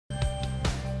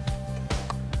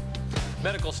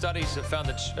Medical studies have found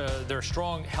that there are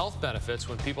strong health benefits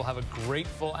when people have a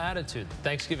grateful attitude.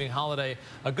 Thanksgiving holiday,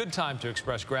 a good time to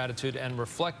express gratitude and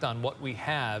reflect on what we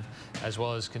have, as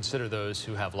well as consider those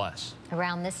who have less.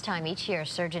 Around this time each year,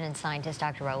 surgeon and scientist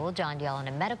Dr. Jandial and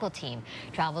a medical team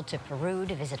traveled to Peru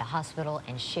to visit a hospital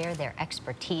and share their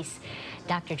expertise.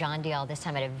 Dr. Jandial this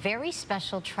time had a very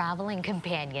special traveling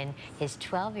companion, his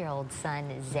 12-year-old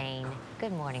son, Zane.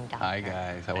 Good morning, Doctor. Hi,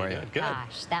 guys. How are you? Good.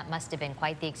 Gosh, that must have been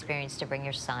quite the experience to bring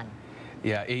your son.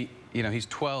 Yeah, he's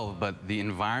 12, but the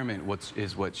environment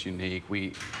is what's unique.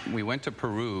 We went to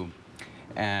Peru,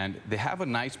 and they have a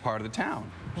nice part of the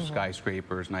town,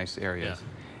 skyscrapers, nice areas.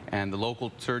 Yeah. And the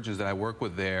local surgeons that I work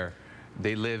with there,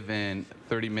 they live in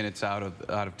 30 minutes out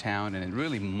of town, and in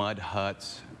really mud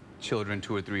huts, children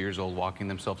 2 or 3 years old walking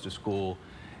themselves to school.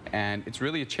 And it's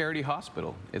really a charity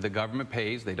hospital. The government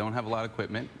pays, they don't have a lot of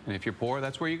equipment, and if you're poor,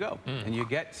 that's where you go. And you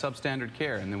get substandard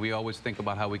care, and then we always think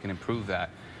about how we can improve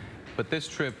that. But this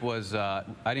trip was, I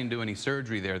didn't do any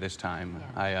surgery there this time.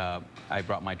 Yeah. I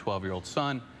brought my 12-year-old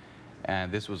son,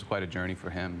 and this was quite a journey for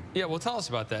him. Yeah, well, tell us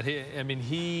about that.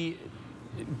 He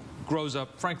grows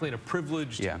up, frankly, in a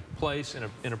privileged place,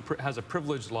 has a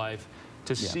privileged life.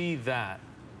 To see that,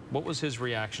 what was his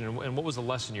reaction, and what was the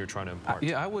lesson you're trying to impart?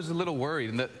 Yeah, I was a little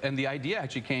worried, and the idea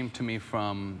actually came to me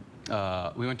from,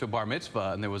 we went to a bar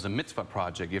mitzvah, and there was a mitzvah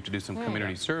project. You have to do some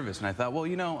community service, and I thought, well,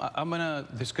 you know,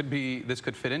 this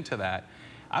could fit into that.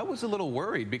 I was a little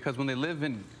worried because when they live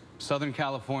in Southern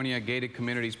California, gated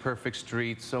communities, perfect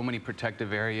streets, so many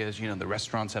protective areas, you know, the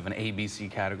restaurants have an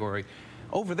ABC category.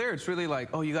 Over there, it's really like,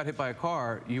 oh, you got hit by a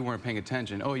car, you weren't paying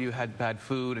attention. Oh, you had bad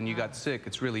food and you got sick,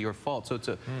 it's really your fault. So it's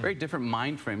a very different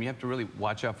mind frame. You have to really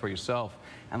watch out for yourself.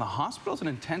 And the hospital's an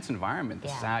intense environment, the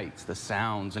sights, the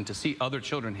sounds, and to see other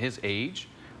children his age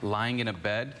lying in a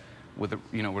bed with,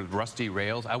 with rusty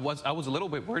rails. I was a little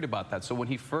bit worried about that. So when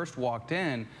he first walked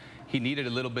in, he needed a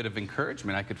little bit of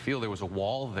encouragement. I could feel there was a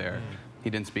wall there. He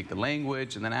didn't speak the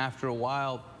language, and then after a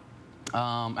while,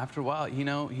 you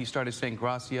know, he started saying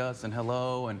gracias and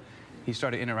hello, and he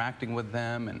started interacting with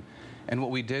them. And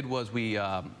what we did was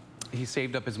he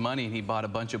saved up his money, and he bought a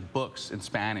bunch of books in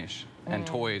Spanish and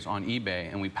toys on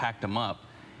eBay, and we packed them up,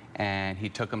 and he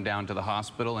took them down to the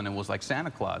hospital, and it was like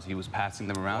Santa Claus. He was passing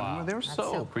them around. Wow. And they were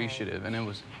so appreciative, and it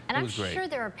was great. I'm sure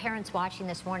there are parents watching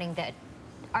this morning that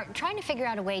are trying to figure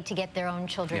out a way to get their own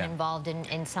children involved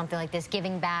in something like this,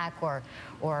 giving back or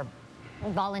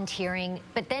volunteering,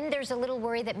 but then there's a little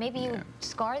worry that maybe you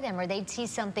scar them, or they'd see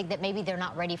something that maybe they're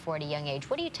not ready for at a young age.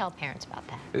 What do you tell parents about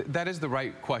that? That is the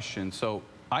right question. So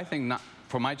I think not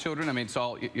for my children. I mean,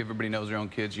 everybody knows their own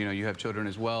kids. You know, you have children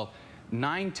as well.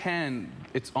 9, 10,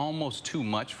 it's almost too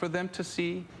much for them to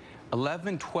see.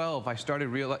 11, 12, I started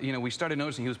we started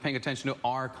noticing he was paying attention to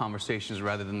our conversations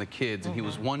rather than the kids, and he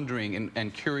was wondering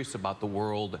and curious about the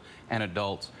world and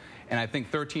adults. And I think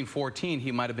 13, 14,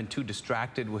 he might have been too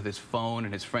distracted with his phone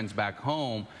and his friends back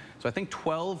home. So I think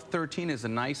 12, 13 is a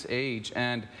nice age,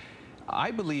 and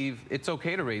I believe it's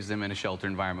okay to raise them in a sheltered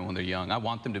environment when they're young. I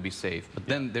want them to be safe, but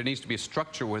then there needs to be a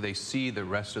structure where they see the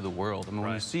rest of the world. I mean,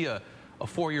 when you see a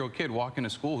 4-year-old kid walking to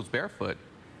school who's barefoot,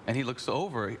 and he looks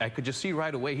over, I could just see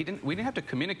right away, we didn't have to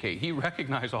communicate. He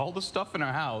recognized all the stuff in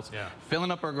our house, filling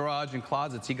up our garage and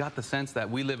closets. He got the sense that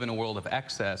we live in a world of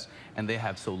excess, and they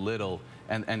have so little,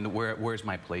 and where's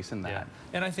my place in that? Yeah.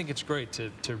 And I think it's great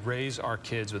to raise our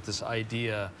kids with this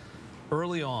idea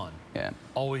early on.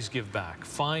 Always give back.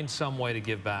 Find some way to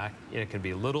give back. It can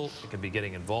be little, it can be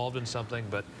getting involved in something,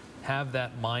 but have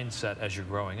that mindset as you're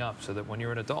growing up so that when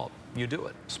you're an adult, you do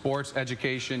it. Sports,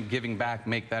 education, giving back,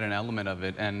 make that an element of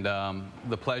it. And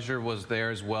the pleasure was there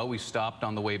as well. We stopped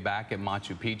on the way back at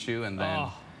Machu Picchu, and then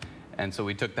and so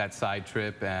we took that side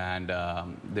trip, and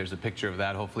there's a picture of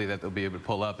that, hopefully, that they'll be able to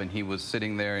pull up, and he was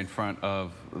sitting there in front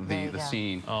of the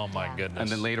scene. Oh my goodness. And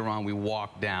then later on we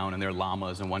walked down, and there are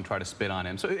llamas, and one tried to spit on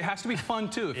him. So it has to be fun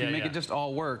too if you make it just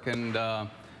all work, and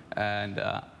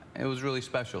it was really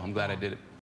special. I'm glad I did it.